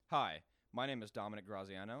Hi, my name is Dominic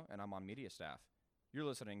Graziano, and I'm on media staff. You're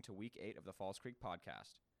listening to Week 8 of the Falls Creek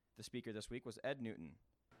Podcast. The speaker this week was Ed Newton.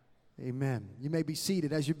 Amen. You may be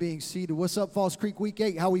seated. As you're being seated, what's up, Falls Creek Week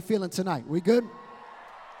 8? How we feeling tonight? We good?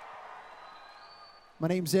 My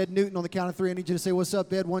name's Ed Newton. On the count of three, I need you to say, what's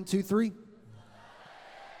up, Ed? 1, 2, 3.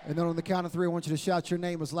 And then on the count of three, I want you to shout your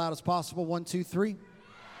name as loud as possible. 1, 2, 3.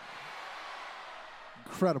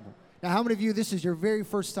 Incredible. Now, how many of you, this is your very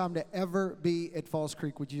first time to ever be at Falls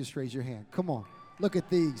Creek? Would you just raise your hand? Come on. Look at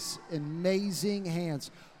these amazing hands.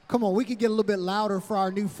 Come on, we could get a little bit louder for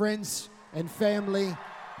our new friends and family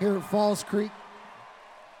here at Falls Creek.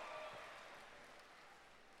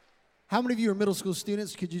 How many of you are middle school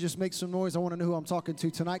students? Could you just make some noise? I want to know who I'm talking to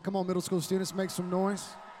tonight. Come on, middle school students, make some noise.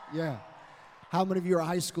 Yeah. How many of you are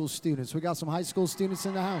high school students? We got some high school students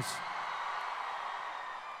in the house.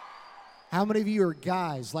 How many of you are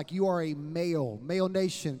guys, like you are a male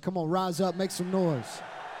nation? Come on, rise up, make some noise.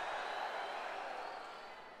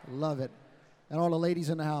 Love it. And all the ladies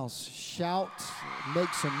in the house, shout, make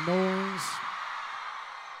some noise.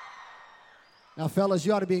 Now, fellas,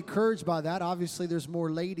 you ought to be encouraged by that. Obviously, there's more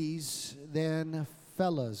ladies than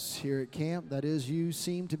fellas here at camp. That is, you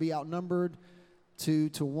seem to be outnumbered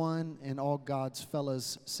 2-1, and all God's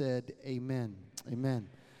fellas said amen. Amen.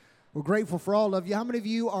 We're grateful for all of you. How many of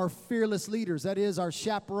you are fearless leaders? That is our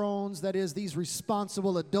chaperones. That is these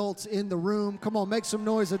responsible adults in the room. Come on, make some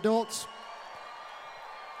noise, adults.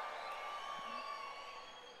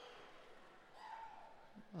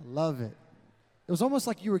 I love it. It was almost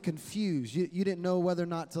like you were confused. You didn't know whether or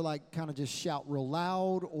not to like kind of just shout real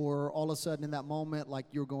loud, or all of a sudden in that moment like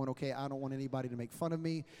you're going, okay, I don't want anybody to make fun of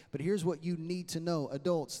me. But here's what you need to know.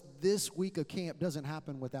 Adults, this week of camp doesn't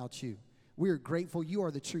happen without you. We are grateful. You are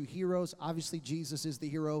the true heroes. Obviously, Jesus is the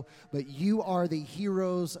hero, but you are the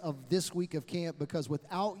heroes of this week of camp, because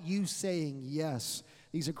without you saying yes,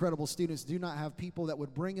 these incredible students do not have people that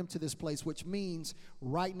would bring them to this place, which means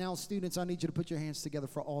right now, students, I need you to put your hands together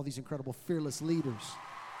for all these incredible fearless leaders.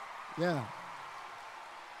 Yeah.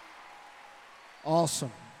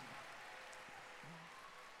 Awesome.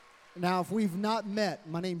 Now, if we've not met,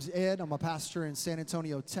 my name's Ed. I'm a pastor in San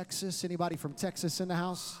Antonio, Texas. Anybody from Texas in the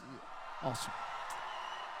house? Awesome.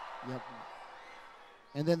 Yep.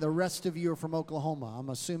 And then the rest of you are from Oklahoma. I'm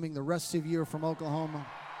assuming the rest of you are from Oklahoma.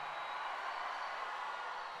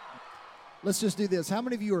 Let's just do this. How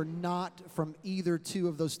many of you are not from either two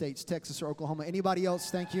of those states, Texas or Oklahoma? Anybody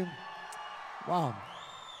else? Thank you. Wow.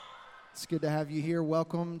 It's good to have you here.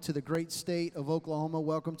 Welcome to the great state of Oklahoma.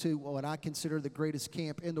 Welcome to what I consider the greatest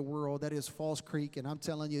camp in the world. That is Falls Creek. And I'm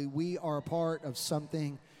telling you, we are a part of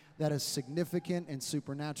something that is significant and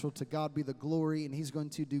supernatural. To God be the glory, and He's going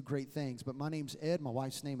to do great things. But my name's Ed. My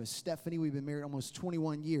wife's name is Stephanie. We've been married almost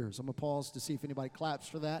 21 years. I'm going to pause to see if anybody claps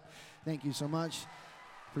for that. Thank you so much.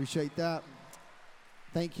 Appreciate that.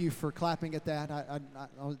 Thank you for clapping at that. I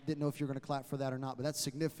didn't know if you were going to clap for that or not, but that's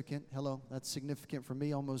significant. Hello. That's significant for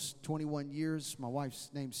me. Almost 21 years. My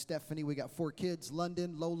wife's name's Stephanie. We got 4 kids,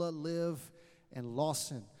 London, Lola, Liv, and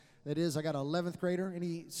Lawson. That is, I got an 11th grader.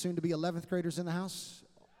 Any soon-to-be 11th graders in the house?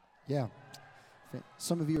 Yeah.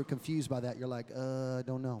 Some of you are confused by that. You're like, I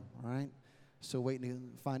don't know, all right? Still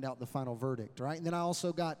waiting to find out the final verdict, all right? And then I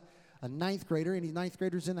also got a 9th grader. Any 9th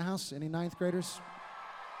graders in the house? Any 9th graders?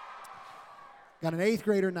 Got an 8th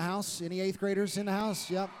grader in the house. Any 8th graders in the house?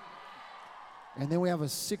 Yep. And then we have a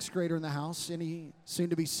 6th grader in the house. Any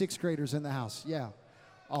soon-to-be 6th graders in the house? Yeah.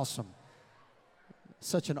 Awesome.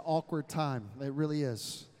 Such an awkward time. It really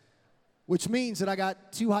is. Which means that I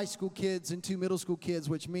got 2 high school kids and 2 middle school kids,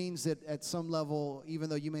 which means that at some level, even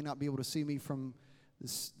though you may not be able to see me from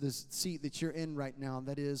this seat that you're in right now,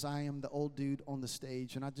 that is, I am the old dude on the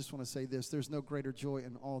stage. And I just want to say this. There's no greater joy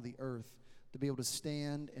in all the earth to be able to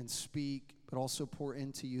stand and speak, but also pour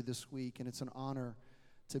into you this week. And it's an honor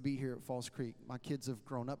to be here at Falls Creek. My kids have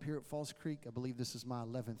grown up here at Falls Creek. I believe this is my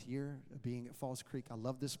 11th year of being at Falls Creek. I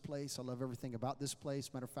love this place. I love everything about this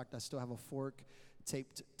place. Matter of fact, I still have a fork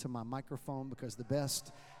taped to my microphone because the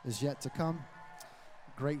best is yet to come.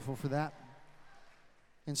 Grateful for that.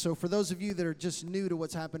 And so for those of you that are just new to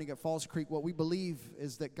what's happening at Falls Creek, what we believe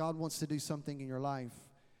is that God wants to do something in your life.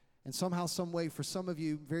 And somehow, some way, for some of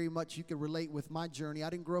you, very much you can relate with my journey.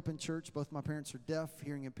 I didn't grow up in church. Both my parents are deaf,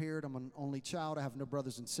 hearing impaired. I'm an only child. I have no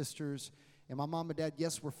brothers and sisters. And my mom and dad,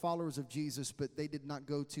 yes, were followers of Jesus, but they did not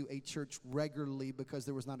go to a church regularly because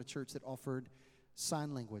there was not a church that offered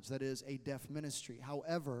sign language. That is, a deaf ministry.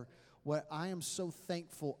 However, what I am so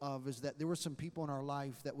thankful of is that there were some people in our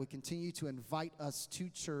life that would continue to invite us to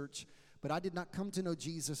church, But I did not come to know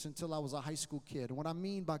Jesus until I was a high school kid. And what I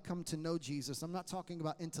mean by come to know Jesus, I'm not talking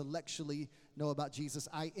about intellectually know about Jesus.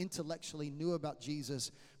 I intellectually knew about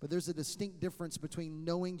Jesus, but there's a distinct difference between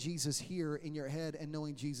knowing Jesus here in your head and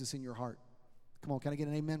knowing Jesus in your heart. Come on, can I get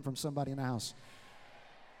an amen from somebody in the house?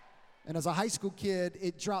 And as a high school kid,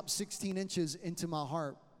 it dropped 16 inches into my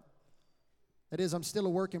heart. That is, I'm still a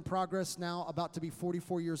work in progress now, about to be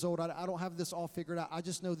 44 years old. I don't have this all figured out. I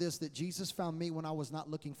just know this, that Jesus found me when I was not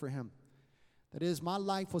looking for him. That is, my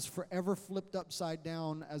life was forever flipped upside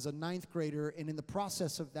down as a 9th grader, and in the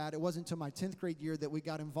process of that, it wasn't until my 10th grade year that we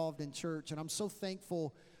got involved in church, and I'm so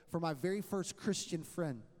thankful for my very first Christian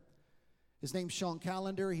friend. His name's Sean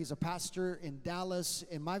Callender. He's a pastor in Dallas,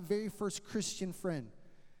 and my very first Christian friend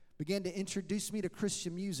began to introduce me to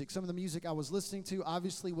Christian music. Some of the music I was listening to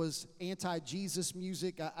obviously was anti-Jesus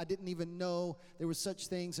music. I didn't even know there was such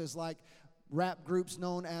things as like rap groups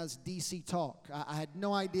known as DC Talk. I had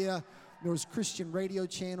no idea there was Christian radio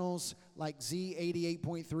channels like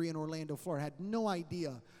Z88.3 in Orlando, Florida. I had no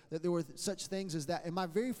idea that there were such things as that. And my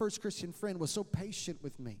very first Christian friend was so patient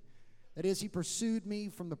with me. That is, he pursued me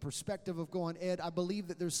from the perspective of going, Ed, I believe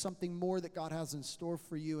that there's something more that God has in store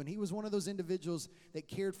for you. And he was one of those individuals that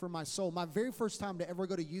cared for my soul. My very first time to ever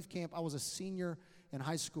go to youth camp, I was a senior in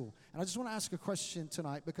high school. And I just want to ask a question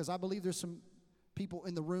tonight, because I believe there's some people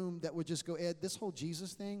in the room that would just go, Ed, this whole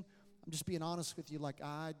Jesus thing, I'm just being honest with you, like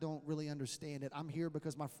I don't really understand it. I'm here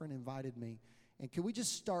because my friend invited me. And can we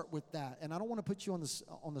just start with that? And I don't want to put you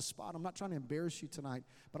on the spot. I'm not trying to embarrass you tonight,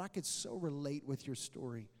 but I could so relate with your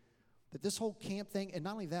story. That this whole camp thing, and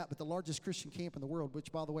not only that, but the largest Christian camp in the world,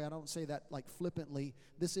 which, by the way, I don't say that like flippantly.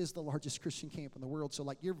 This is the largest Christian camp in the world. So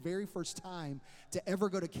like your very first time to ever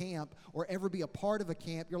go to camp or ever be a part of a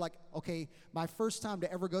camp, you're like, okay, my first time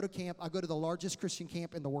to ever go to camp, I go to the largest Christian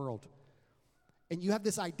camp in the world. And you have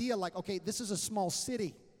this idea like, okay, this is a small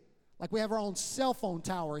city. Like we have our own cell phone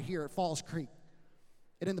tower here at Falls Creek.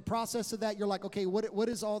 And in the process of that, you're like, okay, what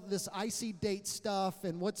is all this icy date stuff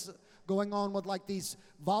and what's going on with like these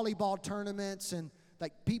volleyball tournaments, and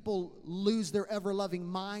like people lose their ever-loving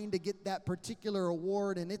mind to get that particular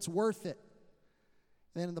award, and it's worth it.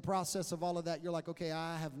 Then in the process of all of that, you're like, okay,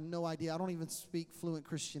 I have no idea. I don't even speak fluent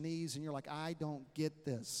Christianese, and you're like, I don't get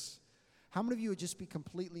this. How many of you would just be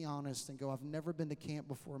completely honest and go, I've never been to camp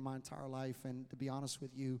before in my entire life, and to be honest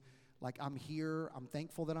with you, like I'm here, I'm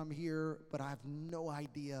thankful that I'm here, but I have no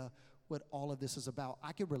idea what all of this is about.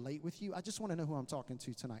 I could relate with you. I just want to know who I'm talking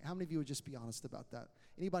to tonight. How many of you would just be honest about that?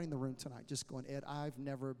 Anybody in the room tonight just going, Ed, I've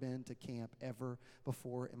never been to camp ever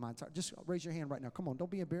before in my entire, just raise your hand right now. Come on,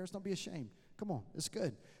 don't be embarrassed, don't be ashamed. Come on, it's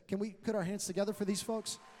good. Can we put our hands together for these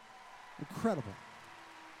folks? Incredible.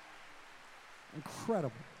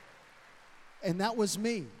 Incredible. And that was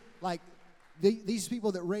me. Like, these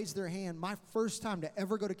people that raised their hand, my first time to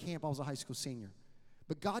ever go to camp, I was a high school senior.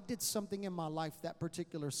 But God did something in my life that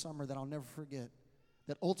particular summer that I'll never forget,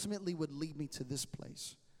 that ultimately would lead me to this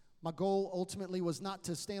place. My goal ultimately was not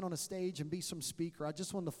to stand on a stage and be some speaker. I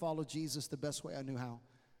just wanted to follow Jesus the best way I knew how.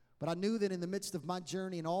 But I knew that in the midst of my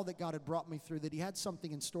journey and all that God had brought me through, that he had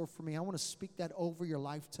something in store for me. I want to speak that over your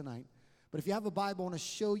life tonight. But if you have a Bible, I want to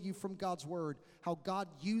show you from God's Word how God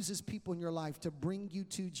uses people in your life to bring you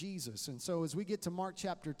to Jesus. And so as we get to Mark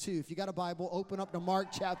chapter 2, if you got a Bible, open up to Mark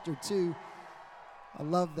chapter 2. I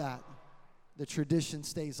love that. The tradition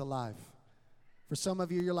stays alive. For some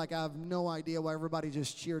of you, you're like, I have no idea why everybody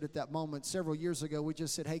just cheered at that moment. Several years ago, we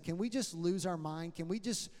just said, hey, can we just lose our mind? Can we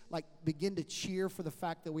just like begin to cheer for the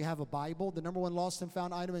fact that we have a Bible? The number one lost and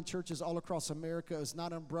found item in churches all across America is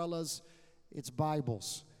not umbrellas, it's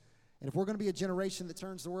Bibles. And if we're going to be a generation that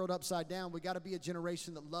turns the world upside down, we got to be a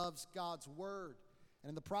generation that loves God's Word. And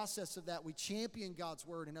in the process of that, we champion God's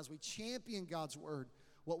Word. And as we champion God's Word,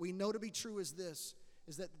 what we know to be true is this,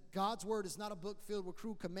 is that God's Word is not a book filled with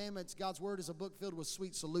cruel commandments. God's Word is a book filled with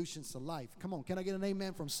sweet solutions to life. Come on, can I get an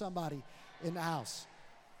amen from somebody in the house?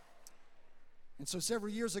 And so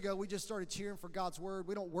several years ago, we just started cheering for God's Word.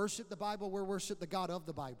 We don't worship the Bible, we worship the God of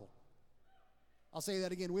the Bible. I'll say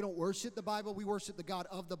that again. We don't worship the Bible, we worship the God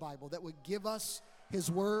of the Bible that would give us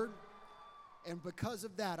His Word. And because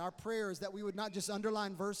of that, our prayer is that we would not just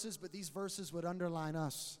underline verses, but these verses would underline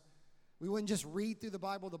us. We wouldn't just read through the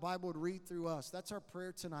Bible would read through us. That's our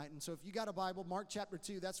prayer tonight. And so if you got a Bible, Mark chapter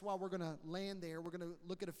 2, that's why we're going to land there. We're going to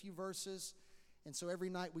look at a few verses. And so every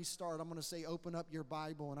night we start, I'm going to say, open up your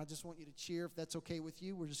Bible. And I just want you to cheer, if that's okay with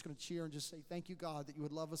you. We're just going to cheer and just say, thank you, God, that you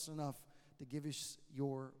would love us enough to give us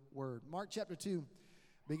your word. Mark chapter 2,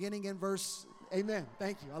 beginning in verse, amen.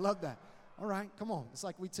 Thank you. I love that. All right, come on. It's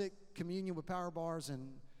like we take communion with power bars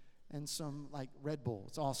and some like Red Bull.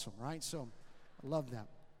 It's awesome, right? So I love that.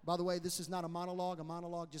 By the way, this is not a monologue. A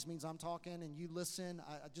monologue just means I'm talking and you listen.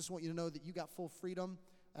 I just want you to know that you got full freedom.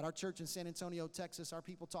 At our church in San Antonio, Texas, our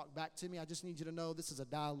people talk back to me. I just need you to know this is a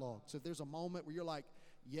dialogue. So if there's a moment where you're like,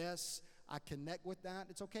 yes, I connect with that,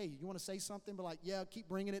 it's okay. You want to say something, but like, yeah, keep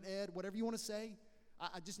bringing it, Ed. Whatever you want to say,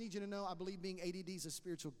 I just need you to know I believe being ADD is a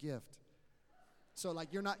spiritual gift. So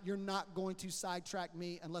like you're not going to sidetrack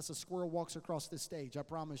me unless a squirrel walks across this stage. I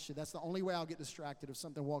promise you. That's the only way I'll get distracted if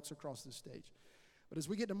something walks across this stage. But as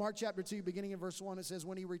we get to Mark chapter 2, beginning in verse 1, it says,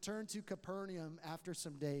 when he returned to Capernaum after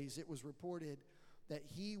some days, it was reported that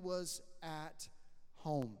he was at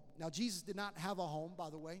home. Now, Jesus did not have a home, by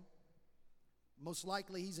the way. Most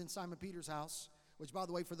likely, he's in Simon Peter's house, which, by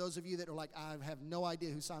the way, for those of you that are like, I have no idea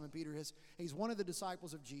who Simon Peter is, he's one of the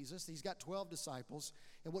disciples of Jesus. He's got 12 disciples.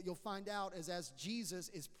 And what you'll find out is as Jesus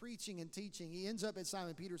is preaching and teaching, he ends up at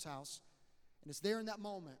Simon Peter's house. And it's there in that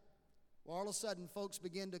moment where all of a sudden folks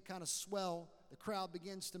begin to kind of swell. The crowd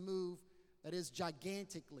begins to move. That is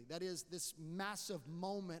gigantically. That is this massive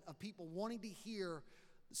moment of people wanting to hear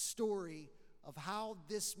the story of how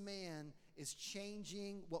this man is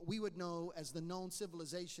changing what we would know as the known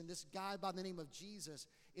civilization. This guy by the name of Jesus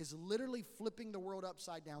is literally flipping the world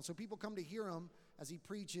upside down. So people come to hear him as he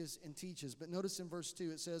preaches and teaches. But notice in verse 2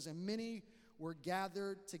 it says, and many were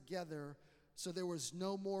gathered together, so there was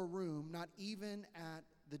no more room, not even at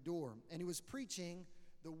the door. And he was preaching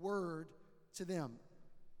the word to them.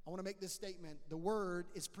 I want to make this statement. The Word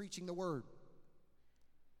is preaching the Word.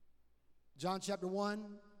 John chapter 1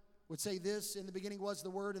 would say this, in the beginning was the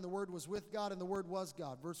Word, and the Word was with God, and the Word was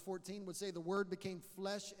God. Verse 14 would say the Word became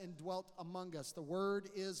flesh and dwelt among us. The Word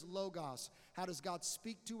is Logos. How does God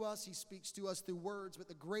speak to us? He speaks to us through words, but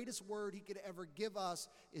the greatest word He could ever give us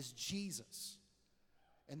is Jesus.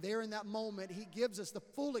 And there in that moment, He gives us the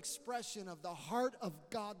full expression of the heart of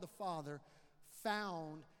God the Father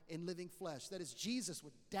found in living flesh. That is, Jesus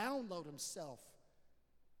would download himself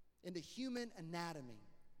into human anatomy,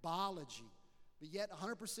 biology, but yet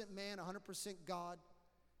 100% man, 100% God.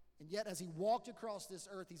 And yet as he walked across this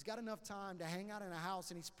earth, he's got enough time to hang out in a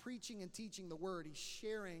house and he's preaching and teaching the word. He's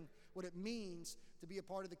sharing what it means to be a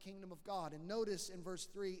part of the kingdom of God. And notice in verse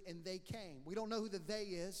 3, and they came. We don't know who the they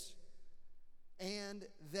is. And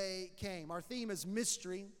they came. Our theme is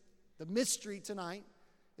mystery. The mystery tonight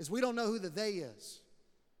is we don't know who the they is.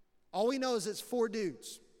 All we know is it's 4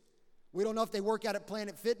 dudes. We don't know if they work out at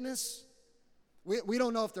Planet Fitness. We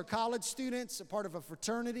don't know if they're college students, a part of a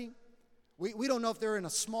fraternity. We don't know if they're in a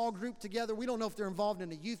small group together. We don't know if they're involved in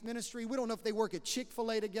a youth ministry. We don't know if they work at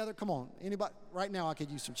Chick-fil-A together. Come on, anybody? Right now I could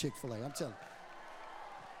use some Chick-fil-A, I'm telling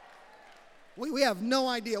you. We have no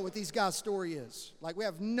idea what these guys' story is. Like, we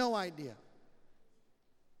have no idea.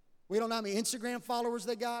 We don't know how many Instagram followers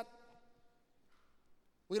they got.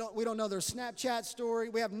 We don't know their Snapchat story.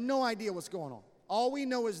 We have no idea what's going on. All we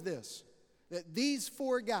know is this, that these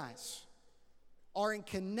 4 guys are in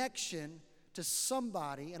connection to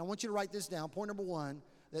somebody, and I want you to write this down, point number 1,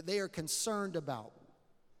 that they are concerned about.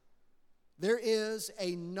 There is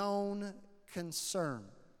a known concern.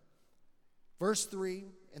 Verse 3,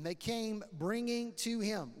 and they came bringing to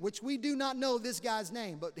him, which we do not know this guy's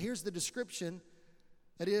name, but here's the description,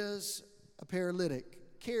 that is a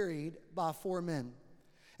paralytic carried by 4 men.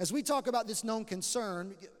 As we talk about this known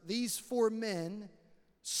concern, these 4 men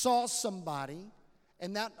saw somebody,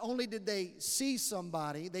 and not only did they see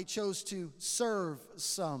somebody, they chose to serve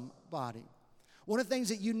somebody. One of the things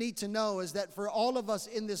that you need to know is that for all of us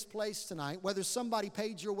in this place tonight, whether somebody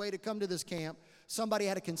paid your way to come to this camp, somebody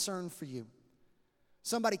had a concern for you.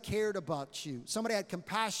 Somebody cared about you. Somebody had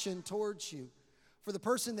compassion towards you. For the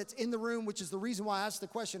person that's in the room, which is the reason why I asked the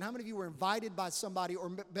question, how many of you were invited by somebody, or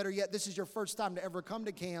better yet, this is your first time to ever come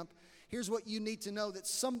to camp? Here's what you need to know, that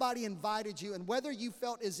somebody invited you, and whether you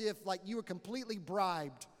felt as if like you were completely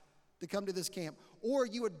bribed to come to this camp, or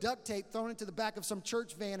you were duct tape thrown into the back of some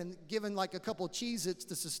church van and given like a couple of Cheez-Its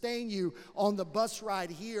to sustain you on the bus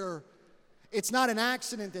ride here, it's not an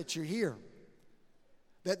accident that you're here.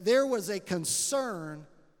 That there was a concern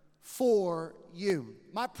for you.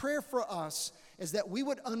 My prayer for us is that we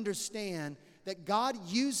would understand that God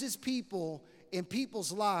uses people in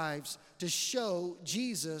people's lives to show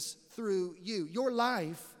Jesus through you. Your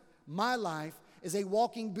life, my life, is a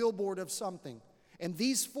walking billboard of something. And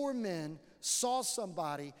these 4 men saw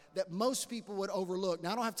somebody that most people would overlook.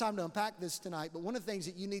 Now, I don't have time to unpack this tonight, but one of the things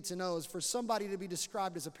that you need to know is for somebody to be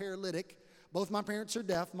described as a paralytic. Both my parents are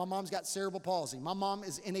deaf. My mom's got cerebral palsy. My mom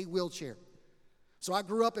is in a wheelchair. So I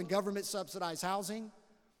grew up in government subsidized housing.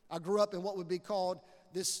 I grew up in what would be called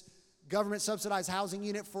this government subsidized housing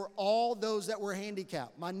unit for all those that were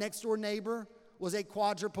handicapped. My next door neighbor was a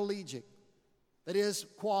quadriplegic. That is,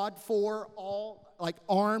 quad for all like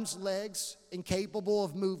arms, legs, incapable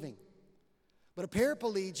of moving. But a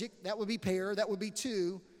paraplegic, that would be pair, that would be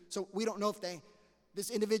two. So we don't know if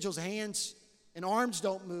this individual's hands and arms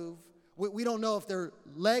don't move. We don't know if their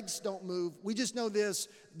legs don't move. We just know this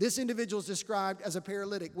individual is described as a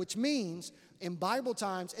paralytic, which means in Bible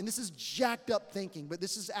times, and this is jacked up thinking, but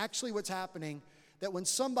this is actually what's happening, that when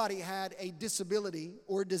somebody had a disability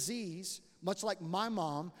or a disease, much like my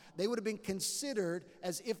mom, they would have been considered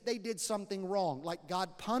as if they did something wrong, like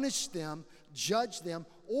God punished them, judged them,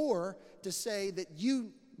 or to say that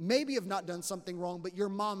you maybe have not done something wrong, but your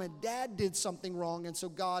mom and dad did something wrong, and so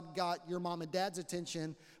God got your mom and dad's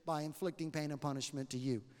attention by inflicting pain and punishment to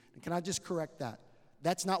you. And can I just correct that?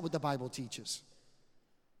 That's not what the Bible teaches.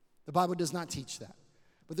 The Bible does not teach that.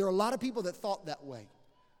 But there are a lot of people that thought that way.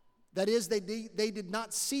 That is, they did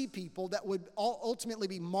not see people that would ultimately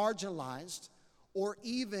be marginalized or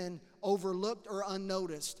even overlooked or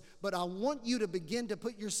unnoticed. But I want you to begin to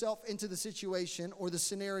put yourself into the situation or the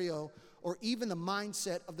scenario or even the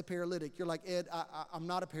mindset of the paralytic. You're like, Ed, I'm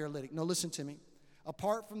not a paralytic. No, listen to me.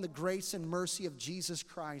 Apart from the grace and mercy of Jesus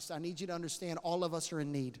Christ, I need you to understand all of us are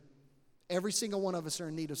in need. Every single one of us are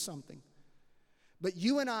in need of something. But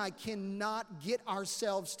you and I cannot get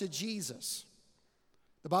ourselves to Jesus.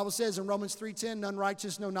 The Bible says in Romans 3:10, none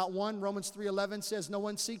righteous, no, not one. Romans 3:11 says no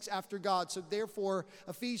one seeks after God. So therefore,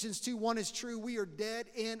 Ephesians 2:1 is true. We are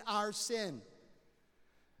dead in our sin.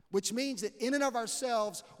 Which means that in and of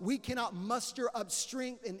ourselves, we cannot muster up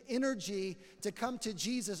strength and energy to come to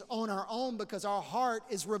Jesus on our own because our heart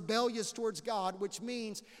is rebellious towards God, which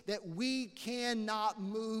means that we cannot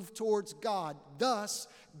move towards God. Thus,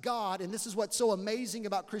 God, and this is what's so amazing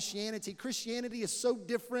about Christianity, Christianity is so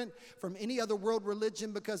different from any other world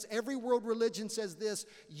religion because every world religion says this,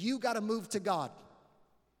 you got to move to God.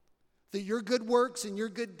 Through your good works and your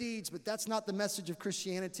good deeds, but that's not the message of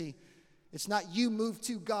Christianity. It's not you move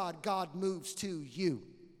to God, God moves to you.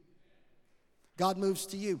 God moves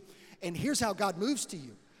to you. And here's how God moves to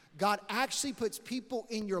you. God actually puts people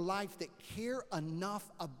in your life that care enough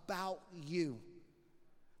about you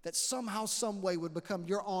that somehow, some way would become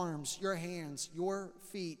your arms, your hands, your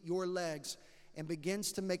feet, your legs, and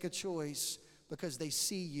begins to make a choice because they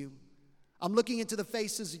see you. I'm looking into the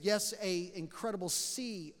faces, yes, an incredible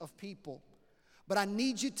sea of people. But I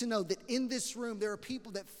need you to know that in this room, there are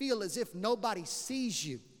people that feel as if nobody sees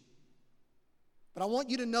you. But I want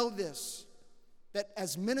you to know this, that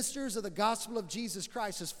as ministers of the gospel of Jesus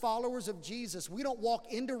Christ, as followers of Jesus, we don't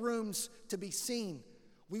walk into rooms to be seen.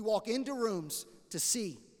 We walk into rooms to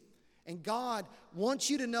see. And God wants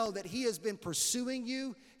you to know that He has been pursuing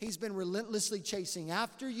you. He's been relentlessly chasing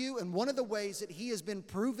after you. And one of the ways that He has been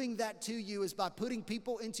proving that to you is by putting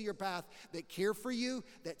people into your path that care for you,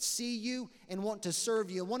 that see you, and want to serve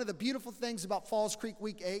you. And one of the beautiful things about Falls Creek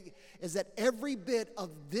Week 8 is that every bit of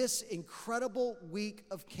this incredible week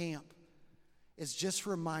of camp is just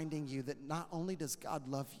reminding you that not only does God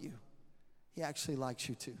love you, He actually likes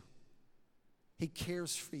you too. He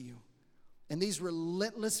cares for you. And these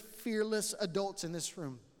relentless, fearless adults in this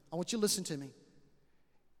room, I want you to listen to me,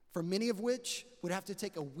 for many of which would have to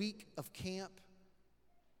take a week of camp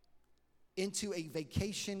into a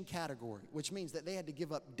vacation category, which means that they had to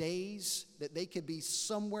give up days that they could be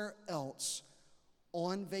somewhere else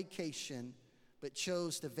on vacation, but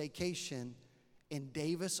chose to vacation in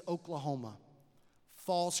Davis, Oklahoma,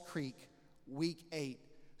 Falls Creek, week 8,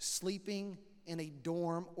 sleeping in a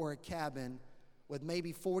dorm or a cabin with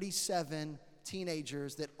maybe 47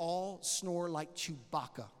 teenagers that all snore like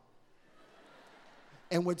Chewbacca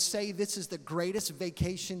and would say this is the greatest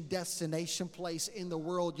vacation destination place in the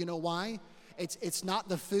world. You know why? It's not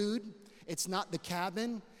the food, it's not the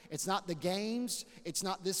cabin, it's not the games, it's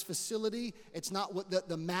not this facility, it's not what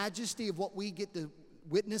the majesty of what we get to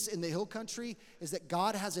witness in the hill country is that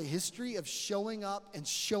God has a history of showing up and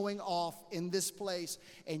showing off in this place.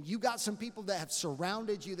 And you got some people that have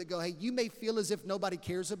surrounded you that go, hey, you may feel as if nobody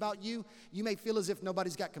cares about you. You may feel as if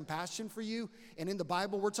nobody's got compassion for you. And in the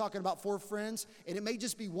Bible, we're talking about 4 friends. And it may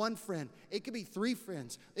just be 1 friend. It could be 3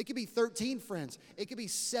 friends. It could be 13 friends. It could be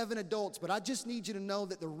 7 adults. But I just need you to know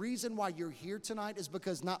that the reason why you're here tonight is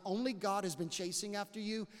because not only God has been chasing after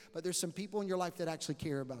you, but there's some people in your life that actually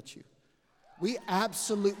care about you. We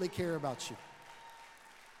absolutely care about you.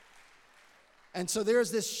 And so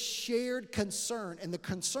there's this shared concern. And the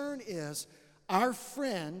concern is our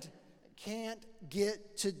friend can't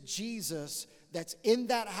get to Jesus that's in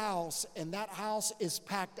that house, and that house is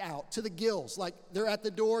packed out to the gills. Like they're at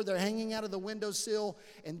the door, they're hanging out of the windowsill.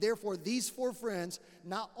 And therefore, these 4 friends,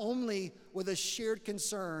 not only with a shared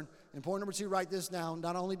concern, and point number 2, write this down.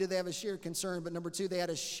 Not only did they have a shared concern, but number 2, they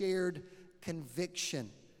had a shared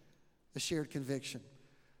conviction. A shared conviction.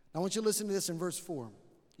 Now, I want you to listen to this in verse 4.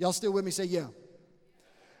 Y'all still with me? Say, yeah.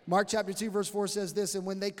 Mark chapter 2, verse 4 says this, and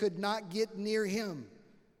when they could not get near him.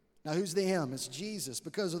 Now, who's the him? It's Jesus.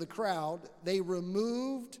 Because of the crowd, they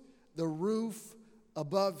removed the roof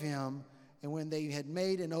above him, and when they had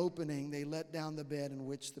made an opening, they let down the bed in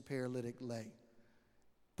which the paralytic lay.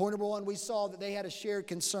 Point number one, we saw that they had a shared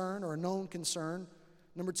concern or a known concern.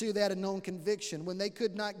 Number two, they had a known conviction. When they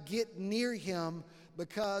could not get near him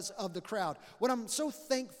because of the crowd. What I'm so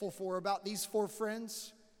thankful for about these four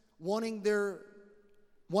friends, wanting their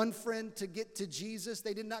one friend to get to Jesus,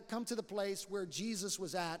 they did not come to the place where Jesus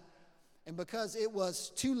was at, and because it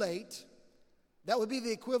was too late, that would be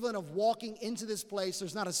the equivalent of walking into this place.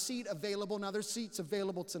 There's not a seat available. Now, there's seats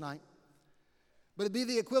available tonight. But it'd be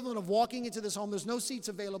the equivalent of walking into this home. There's no seats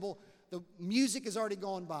available. The music has already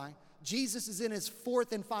gone by. Jesus is in his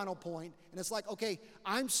fourth and final point. And it's like, okay,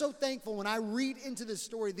 I'm so thankful when I read into this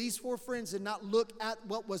story, these four friends did not look at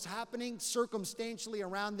what was happening circumstantially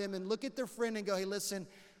around them and look at their friend and go, hey, listen,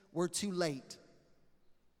 we're too late.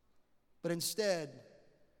 But instead,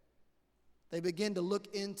 they begin to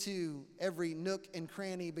look into every nook and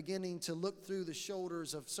cranny, beginning to look through the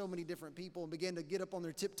shoulders of so many different people and begin to get up on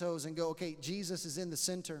their tiptoes and go, okay, Jesus is in the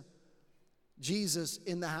center. Jesus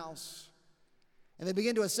in the house. And they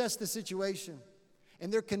begin to assess the situation.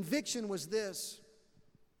 And their conviction was this,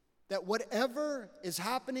 that whatever is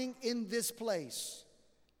happening in this place,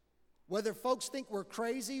 whether folks think we're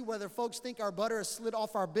crazy, whether folks think our butter has slid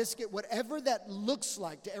off our biscuit, whatever that looks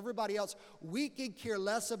like to everybody else, we could care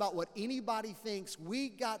less about what anybody thinks. We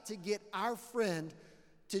got to get our friend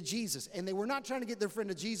to Jesus. And they were not trying to get their friend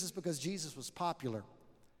to Jesus because Jesus was popular.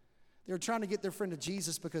 They were trying to get their friend to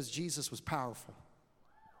Jesus because Jesus was powerful.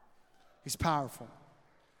 He's powerful.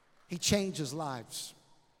 He changes lives.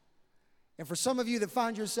 And for some of you that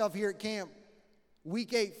find yourself here at camp,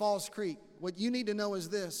 week 8, Falls Creek, what you need to know is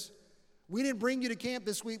this. We didn't bring you to camp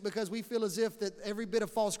this week because we feel as if that every bit of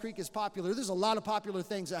Falls Creek is popular. There's a lot of popular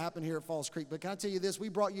things that happen here at Falls Creek. But can I tell you this? We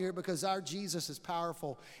brought you here because our Jesus is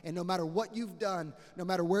powerful. And no matter what you've done, no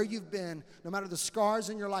matter where you've been, no matter the scars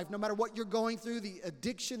in your life, no matter what you're going through, the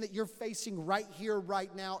addiction that you're facing right here,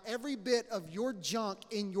 right now, every bit of your junk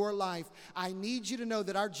in your life, I need you to know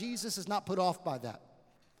that our Jesus is not put off by that.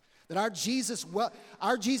 That our Jesus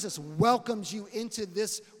welcomes you into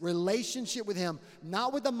this relationship with him,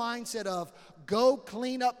 not with the mindset of go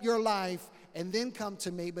clean up your life and then come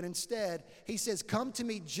to me, but instead he says come to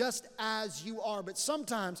me just as you are. But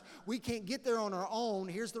sometimes we can't get there on our own.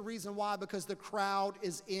 Here's the reason why, because the crowd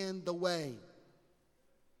is in the way.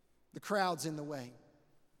 The crowd's in the way.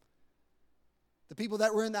 The people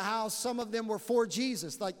that were in the house, some of them were for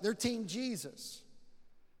Jesus, like they're team Jesus.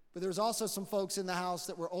 But there's also some folks in the house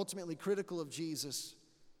that were ultimately critical of Jesus.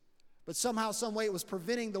 But somehow, some way, it was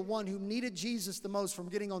preventing the one who needed Jesus the most from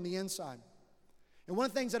getting on the inside. And one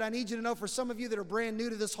of the things that I need you to know, for some of you that are brand new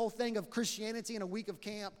to this whole thing of Christianity and a week of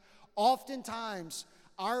camp, oftentimes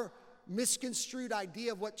our misconstrued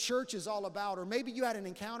idea of what church is all about, or maybe you had an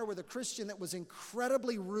encounter with a Christian that was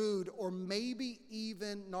incredibly rude or maybe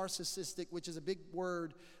even narcissistic, which is a big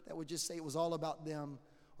word that would just say it was all about them.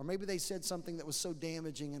 Or maybe they said something that was so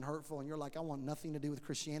damaging and hurtful, and you're like, I want nothing to do with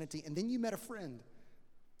Christianity. And then you met a friend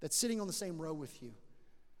that's sitting on the same row with you.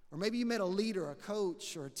 Or maybe you met a leader, a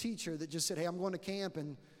coach, or a teacher that just said, hey, I'm going to camp,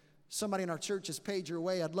 and somebody in our church has paid your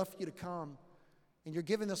way. I'd love for you to come. And you're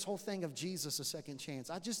giving this whole thing of Jesus a second chance.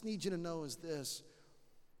 I just need you to know is this,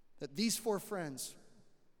 that these four friends,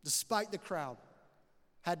 despite the crowd,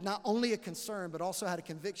 had not only a concern, but also had a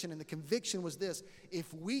conviction. And the conviction was this: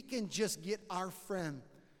 if we can just get our friend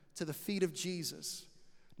to the feet of Jesus,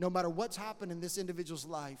 no matter what's happened in this individual's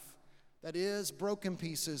life, that is, broken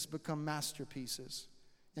pieces become masterpieces,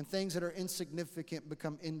 and things that are insignificant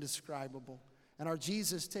become indescribable. And our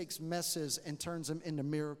Jesus takes messes and turns them into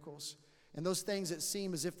miracles. And those things that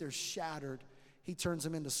seem as if they're shattered, he turns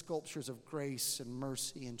them into sculptures of grace and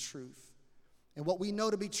mercy and truth. And what we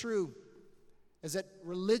know to be true is that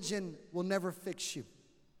religion will never fix you.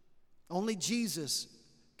 Only Jesus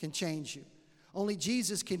can change you. Only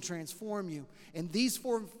Jesus can transform you. And these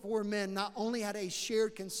four men not only had a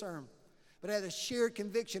shared concern, but had a shared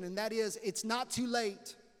conviction, and that is, it's not too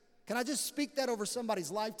late. Can I just speak that over somebody's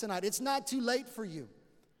life tonight? It's not too late for you.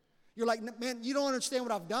 You're like, man, you don't understand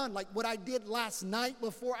what I've done, like what I did last night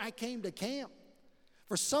before I came to camp.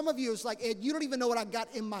 For some of you, it's like, Ed, you don't even know what I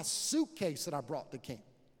got in my suitcase that I brought to camp.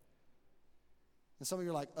 And some of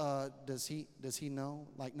you are like, does he know?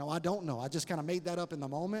 Like, no, I don't know. I just kind of made that up in the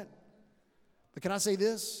moment. But can I say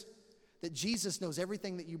this? That Jesus knows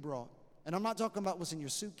everything that you brought. And I'm not talking about what's in your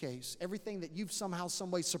suitcase. Everything that you've somehow,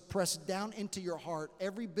 some way suppressed down into your heart,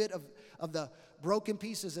 every bit of the broken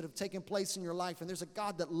pieces that have taken place in your life. And there's a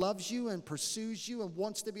God that loves you and pursues you and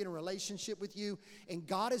wants to be in a relationship with you. And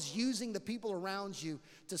God is using the people around you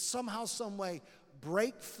to somehow, some way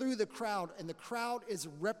break through the crowd. And the crowd is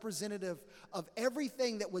representative of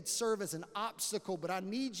everything that would serve as an obstacle. But I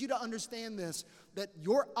need you to understand this, that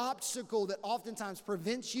your obstacle that oftentimes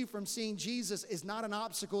prevents you from seeing Jesus is not an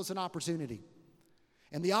obstacle, it's an opportunity.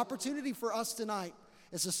 And the opportunity for us tonight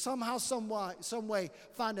is to somehow, some way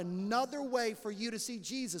find another way for you to see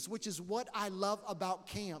Jesus, which is what I love about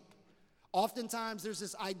camp. Oftentimes there's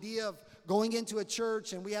this idea of going into a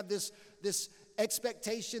church and we have this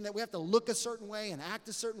expectation that we have to look a certain way and act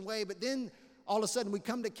a certain way, but then all of a sudden we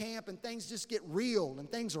come to camp and things just get real and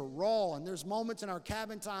things are raw, and there's moments in our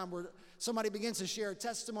cabin time where somebody begins to share a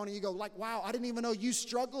testimony. You go like, wow, I didn't even know you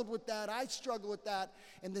struggled with that. I struggle with that.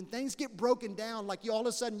 And then things get broken down. Like all of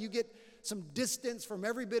a sudden you get some distance from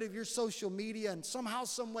every bit of your social media, and somehow,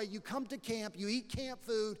 some way you come to camp, you eat camp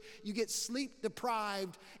food, you get sleep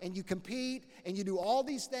deprived, and you compete, and you do all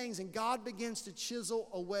these things, and God begins to chisel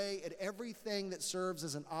away at everything that serves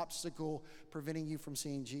as an obstacle preventing you from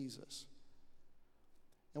seeing Jesus.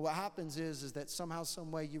 And what happens is that somehow,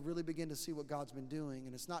 some way you really begin to see what God's been doing,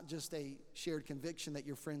 and it's not just a shared conviction that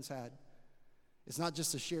your friends had. It's not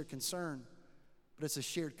just a shared concern, but it's a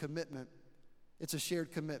shared commitment. It's a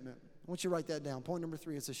shared commitment. I want you to write that down. Point number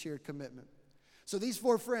 3, it's a shared commitment. So these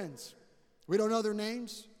 4 friends, we don't know their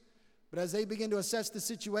names, but as they begin to assess the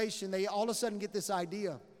situation, they all of a sudden get this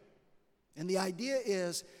idea. And the idea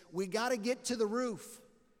is, we got to get to the roof.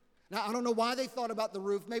 Now, I don't know why they thought about the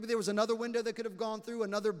roof. Maybe there was another window they could have gone through,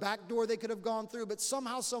 another back door they could have gone through, but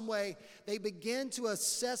somehow, some way, they begin to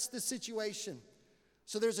assess the situation.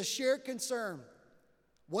 So there's a shared concern.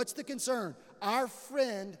 What's the concern? Our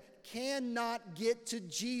friend cannot get to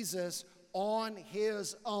Jesus on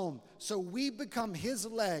his own. So we become his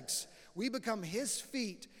legs, we become his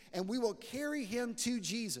feet, and we will carry him to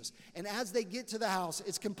Jesus. And as they get to the house,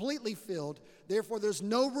 it's completely filled. Therefore, there's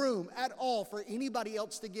no room at all for anybody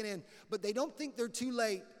else to get in. But they don't think they're too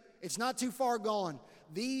late. It's not too far gone.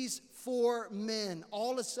 These 4 men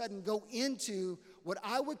all of a sudden go into what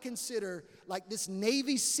I would consider like this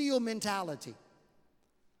Navy SEAL mentality.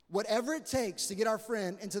 Whatever it takes to get our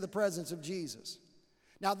friend into the presence of Jesus.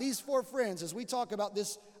 Now, these 4 friends, as we talk about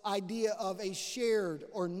this idea of a shared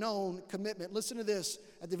or known commitment, listen to this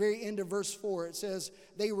at the very end of verse 4. It says,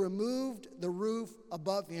 they removed the roof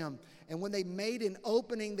above him, and when they made an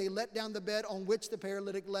opening, they let down the bed on which the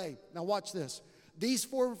paralytic lay. Now, watch this. These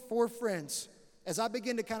four friends, as I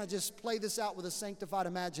begin to kind of just play this out with a sanctified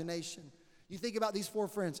imagination, you think about these 4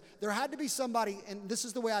 friends. There had to be somebody, and this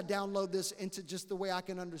is the way I download this into just the way I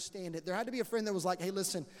can understand it. There had to be a friend that was like, hey,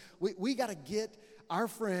 listen, we got to get our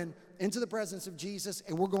friend into the presence of Jesus,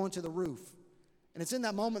 and we're going to the roof. And it's in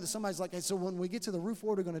that moment that somebody's like, hey, so when we get to the roof,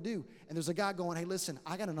 what are we going to do? And there's a guy going, hey, listen,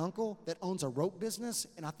 I got an uncle that owns a rope business,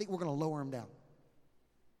 and I think we're going to lower him down.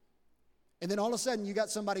 And then all of a sudden, you got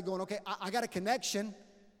somebody going, okay, I got a connection.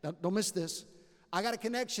 Don't miss this. I got a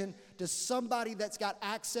connection to somebody that's got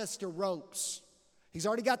access to ropes. He's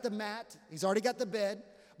already got the mat. He's already got the bed,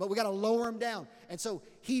 but we got to lower him down. And so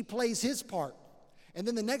he plays his part. And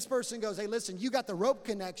then the next person goes, hey, listen, you got the rope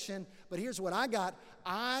connection, but here's what I got.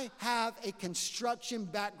 I have a construction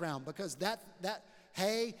background, because that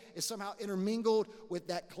hay is somehow intermingled with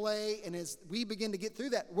that clay. And as we begin to get through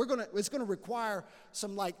that, it's going to require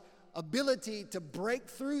some ability to break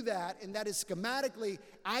through that, and that is schematically,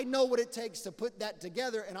 I know what it takes to put that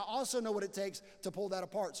together, and I also know what it takes to pull that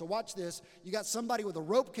apart. So watch this. You got somebody with a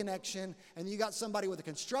rope connection, and you got somebody with a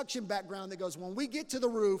construction background that goes, when we get to the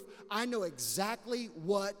roof, I know exactly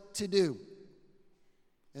what to do.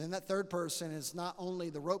 And then that third person is not only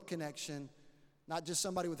the rope connection, not just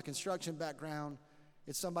somebody with a construction background,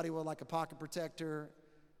 it's somebody with like a pocket protector,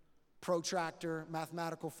 protractor,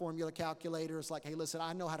 mathematical formula calculator. It's like, hey, listen,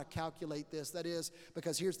 I know how to calculate this. That is,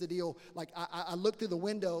 because here's the deal. Like, I looked through the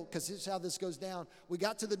window, because this is how this goes down. We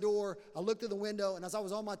got to the door. I looked through the window, and as I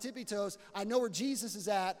was on my tippy toes, I know where Jesus is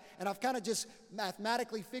at, and I've kind of just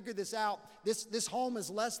mathematically figured this out. This home is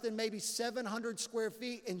less than maybe 700 square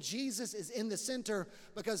feet, and Jesus is in the center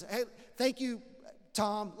because, hey, thank you,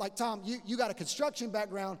 Tom. Like, Tom, you got a construction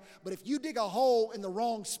background, but if you dig a hole in the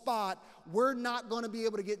wrong spot, we're not going to be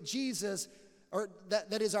able to get Jesus, or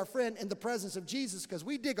that is our friend, in the presence of Jesus, because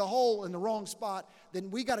we dig a hole in the wrong spot, then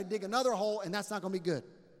we got to dig another hole, and that's not going to be good.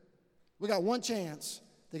 We got one chance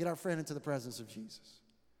to get our friend into the presence of Jesus.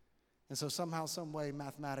 And so somehow, some way,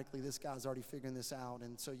 mathematically, this guy's already figuring this out.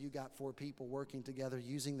 And so you got 4 people working together,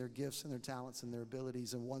 using their gifts and their talents and their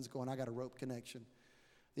abilities. And one's going, I got a rope connection.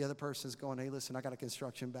 The other person's going, hey, listen, I got a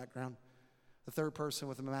construction background. The third person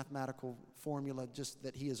with a mathematical formula just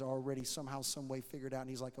that he has already somehow, some way figured out. And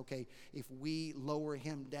he's like, okay, if we lower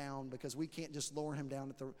him down, because we can't just lower him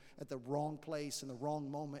down at the wrong place in the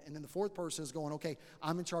wrong moment. And then the fourth person is going, okay,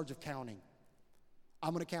 I'm in charge of counting.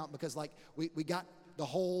 I'm going to count because like we got the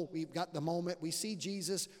whole, we've got the moment. We see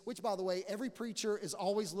Jesus, which, by the way, every preacher is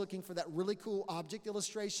always looking for that really cool object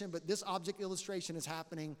illustration, but this object illustration is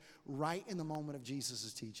happening right in the moment of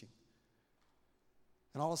Jesus' teaching.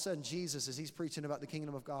 And all of a sudden, Jesus, as he's preaching about the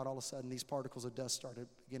kingdom of God, all of a sudden, these particles of dust started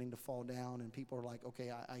beginning to fall down, and people are like,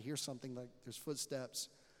 okay, I hear something, like there's footsteps,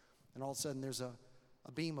 and all of a sudden, there's a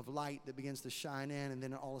beam of light that begins to shine in, and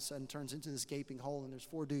then all of a sudden turns into this gaping hole, and there's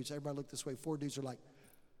 4 dudes. Everybody look this way. 4 dudes are like,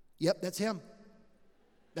 yep, that's him.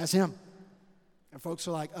 That's him. And folks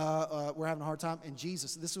are like, we're having a hard time. And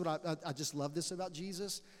Jesus, this is what I just love this about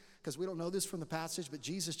Jesus, because we don't know this from the passage, but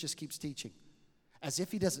Jesus just keeps teaching as if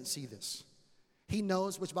he doesn't see this. He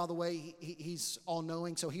knows, which, by the way, he's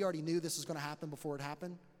all-knowing, so he already knew this was going to happen before it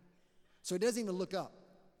happened. So he doesn't even look up.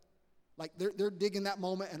 Like, they're digging that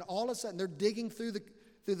moment, and all of a sudden, they're digging through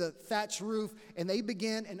the thatched roof, and they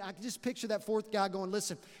begin, and I can just picture that fourth guy going,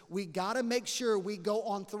 listen, we got to make sure we go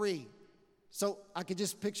on 3. So I could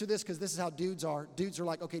just picture this because this is how dudes are. Dudes are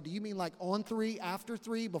like, okay, do you mean like on 3, after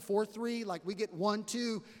 3, before 3? Like we get 1,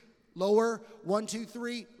 2, lower, 1, 2,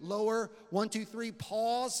 3, lower, 1, 2, 3,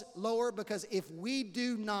 pause, lower. Because if we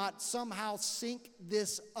do not somehow sync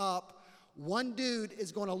this up, one dude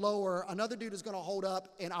is going to lower, another dude is going to hold up,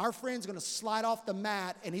 and our friend's going to slide off the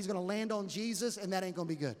mat, and he's going to land on Jesus, and that ain't going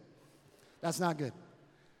to be good. That's not good.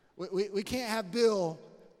 We can't have Bill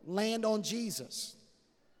land on Jesus.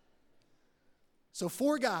 So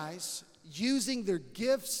 4 guys using their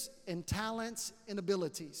gifts and talents and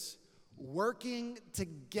abilities, working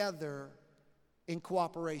together in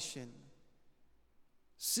cooperation,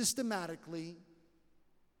 systematically,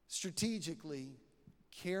 strategically,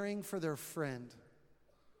 caring for their friend,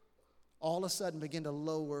 all of a sudden begin to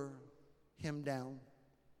lower him down.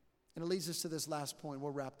 And it leads us to this last point.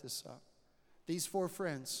 We'll wrap this up. These 4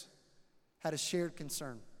 friends had a shared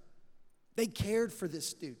concern. They cared for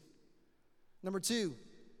this dude. Number 2,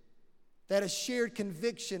 they had a shared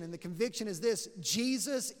conviction, and the conviction is this: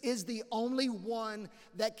 Jesus is the only one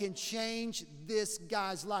that can change this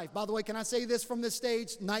guy's life. By the way, can I say this from this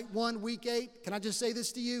stage, night 1, week 8? Can I just say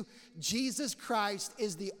this to you? Jesus Christ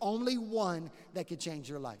is the only one that can change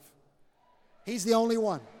your life. He's the only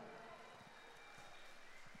one.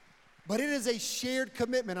 But it is a shared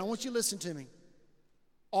commitment. I want you to listen to me.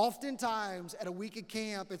 Oftentimes at a week of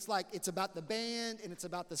camp, it's like it's about the band and it's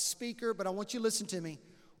about the speaker, but I want you to listen to me.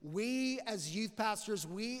 We as youth pastors,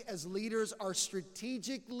 we as leaders are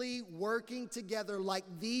strategically working together like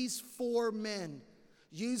these 4 men,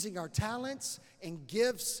 using our talents and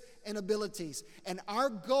gifts and abilities. And our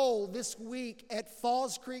goal this week at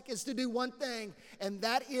Falls Creek is to do one thing, and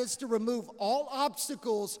that is to remove all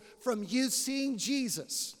obstacles from you seeing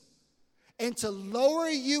Jesus, and to lower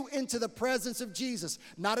you into the presence of Jesus.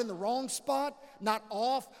 Not in the wrong spot, not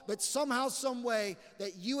off, but somehow, some way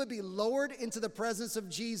that you would be lowered into the presence of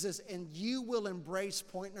Jesus, and you will embrace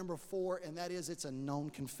point number 4, and that is it's a known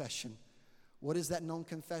confession. What is that known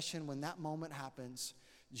confession? When that moment happens,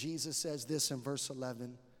 Jesus says this in verse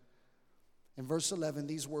 11. In verse 11,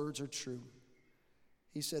 these words are true.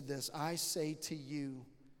 He said this: I say to you,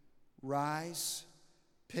 rise,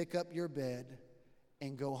 pick up your bed,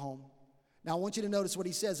 and go home. Now, I want you to notice what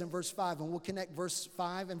he says in verse 5, and we'll connect verse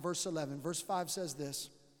 5 and verse 11. Verse 5 says this: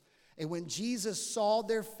 and when Jesus saw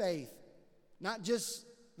their faith, not just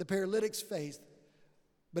the paralytic's faith,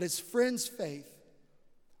 but his friend's faith,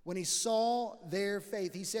 when he saw their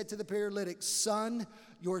faith, he said to the paralytic, son,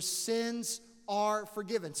 your sins are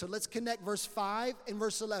forgiven. So let's connect verse 5 and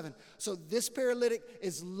verse 11. So this paralytic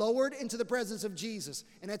is lowered into the presence of Jesus,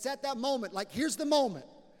 and it's at that moment, like here's the moment.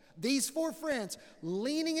 These 4 friends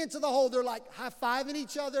leaning into the hole, they're like high-fiving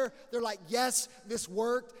each other. They're like, yes, this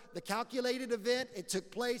worked. The calculated event, it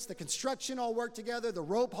took place. The construction all worked together. The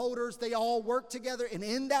rope holders, they all worked together. And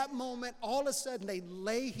in that moment, all of a sudden, they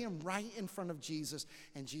lay him right in front of Jesus.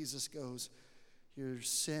 And Jesus goes, your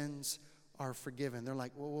sins are forgiven. They're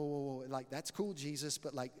like, whoa, whoa, whoa, whoa. Like, that's cool, Jesus,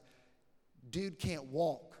 but like, dude can't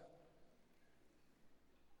walk.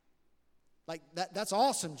 Like, that's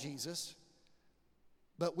awesome, Jesus.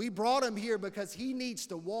 But we brought him here because he needs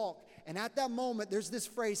to walk. And at that moment, there's this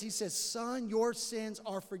phrase. He says, son, your sins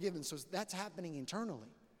are forgiven. So that's happening internally.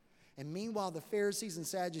 And meanwhile, the Pharisees and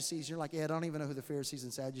Sadducees, you're like, yeah, I don't even know who the Pharisees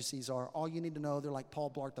and Sadducees are. All you need to know, they're like Paul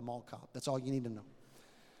Blart the mall cop. That's all you need to know.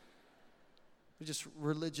 They're just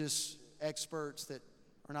religious experts that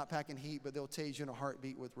are not packing heat, but they'll tase you in a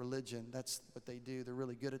heartbeat with religion. That's what they do. They're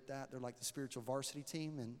really good at that. They're like the spiritual varsity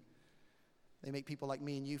team, and they make people like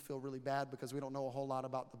me and you feel really bad because we don't know a whole lot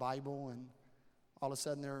about the Bible, and all of a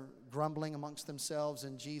sudden they're grumbling amongst themselves,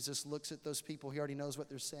 and Jesus looks at those people. He already knows what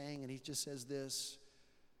they're saying, and he just says this,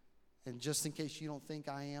 and just in case you don't think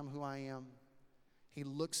I am who I am, he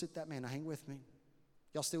looks at that man. Now hang with me.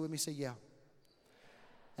 Y'all still with me? Say yeah.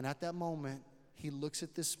 And at that moment, he looks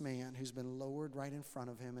at this man who's been lowered right in front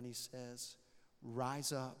of him, and he says,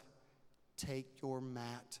 rise up, take your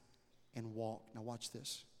mat, and walk. Now watch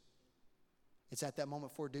this. It's at that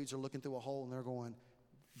moment 4 dudes are looking through a hole, and they're going,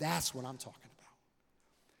 that's what I'm talking about.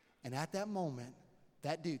 And at that moment,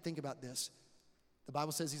 that dude, think about this. The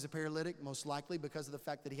Bible says he's a paralytic, most likely because of the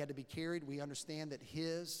fact that he had to be carried. We understand that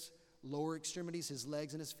his lower extremities, his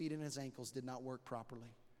legs and his feet and his ankles did not work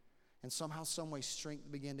properly. And somehow, some way, strength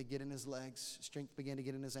began to get in his legs, strength began to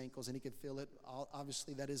get in his ankles, and he could feel it.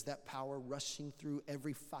 Obviously, that is that power rushing through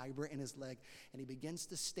every fiber in his leg. And he begins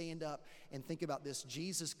to stand up, and think about this.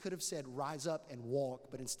 Jesus could have said, rise up and walk,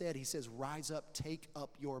 but instead he says, rise up, take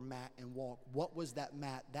up your mat and walk. What was that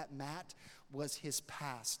mat? That mat was his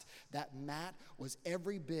past. That mat was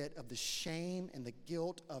every bit of the shame and the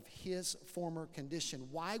guilt of his former condition.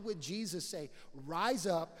 Why would Jesus say, rise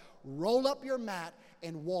up, roll up your mat,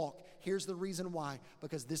 and walk? Here's the reason why.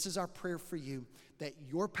 Because this is our prayer for you, that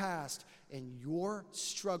your past and your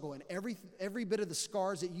struggle and every bit of the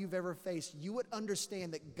scars that you've ever faced, you would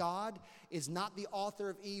understand that God is not the author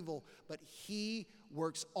of evil, but he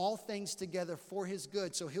works all things together for his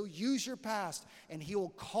good. So he'll use your past, and he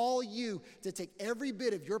will call you to take every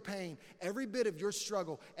bit of your pain, every bit of your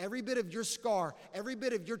struggle, every bit of your scar, every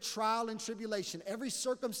bit of your trial and tribulation, every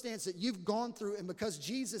circumstance that you've gone through. And because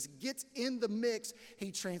Jesus gets in the mix, he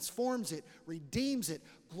transforms it, redeems it,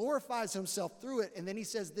 glorifies himself through it. And then he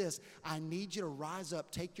says this, I need you to rise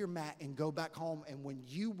up, take your mat, and go back home. And when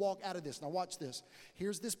you walk out of this, now watch this.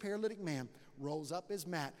 Here's this paralytic man, rolls up his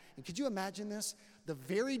mat. And could you imagine this? The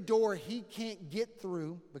very door he can't get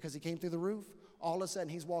through because he came through the roof, all of a sudden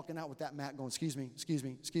he's walking out with that mat going, excuse me, excuse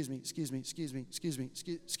me, excuse me, excuse me, excuse me, excuse me,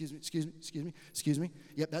 excuse me, excuse me, excuse me, excuse me.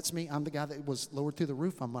 Yep, that's me. I'm the guy that was lowered through the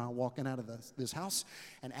roof. I'm walking out of this house.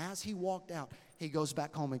 And as he walked out, he goes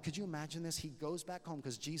back home. And could you imagine this? He goes back home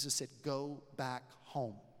because Jesus said, go back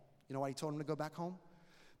home. You know why he told him to go back home?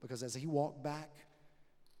 Because as he walked back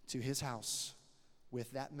to his house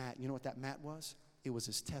with that mat, you know what that mat was? It was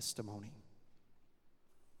his testimony.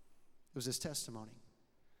 It was his testimony.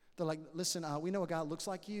 They're like, listen, we know a guy that looks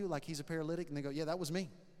like you, like he's a paralytic. And they go, yeah, that was me.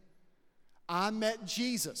 I met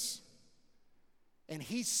Jesus, and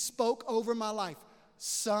he spoke over my life.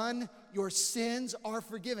 Son, your sins are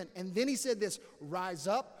forgiven. And then he said this, rise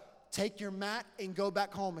up, take your mat, and go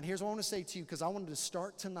back home. And here's what I want to say to you, because I wanted to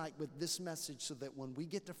start tonight with this message so that when we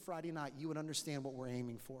get to Friday night, you would understand what we're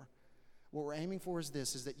aiming for. What we're aiming for is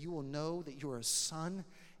this, is that you will know that you are a son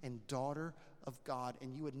and daughter of God,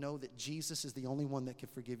 and you would know that Jesus is the only one that can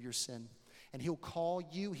forgive your sin. And he'll call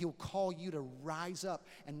you to rise up,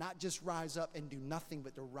 and not just rise up and do nothing,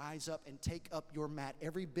 but to rise up and take up your mat.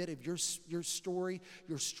 Every bit of your story,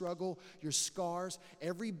 your struggle, your scars,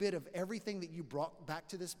 every bit of everything that you brought back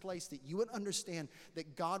to this place, that you would understand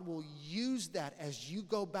that God will use that as you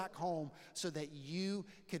go back home so that you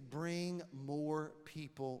could bring more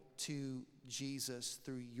people to Jesus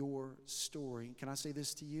through your story. Can I say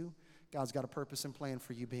this to you? God's got a purpose and plan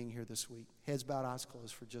for you being here this week. Heads bowed, eyes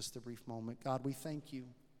closed for just a brief moment. God, we thank you.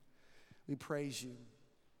 We praise you.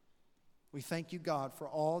 We thank you, God, for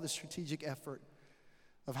all the strategic effort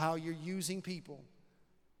of how you're using people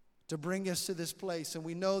to bring us to this place. And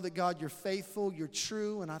we know that, God, you're faithful, you're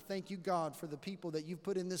true. And I thank you, God, for the people that you've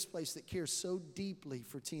put in this place that care so deeply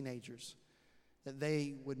for teenagers, that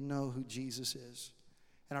they would know who Jesus is.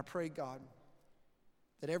 And I pray, God,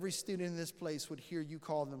 that every student in this place would hear you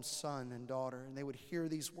call them son and daughter, and they would hear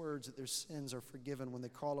these words that their sins are forgiven when they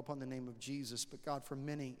call upon the name of Jesus. But God, for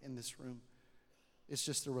many in this room, it's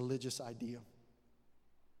just a religious idea.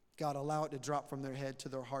 God, allow it to drop from their head to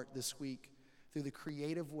their heart this week through the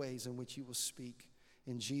creative ways in which you will speak.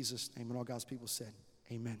 In Jesus' name, and all God's people said,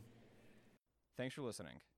 amen. Thanks for listening.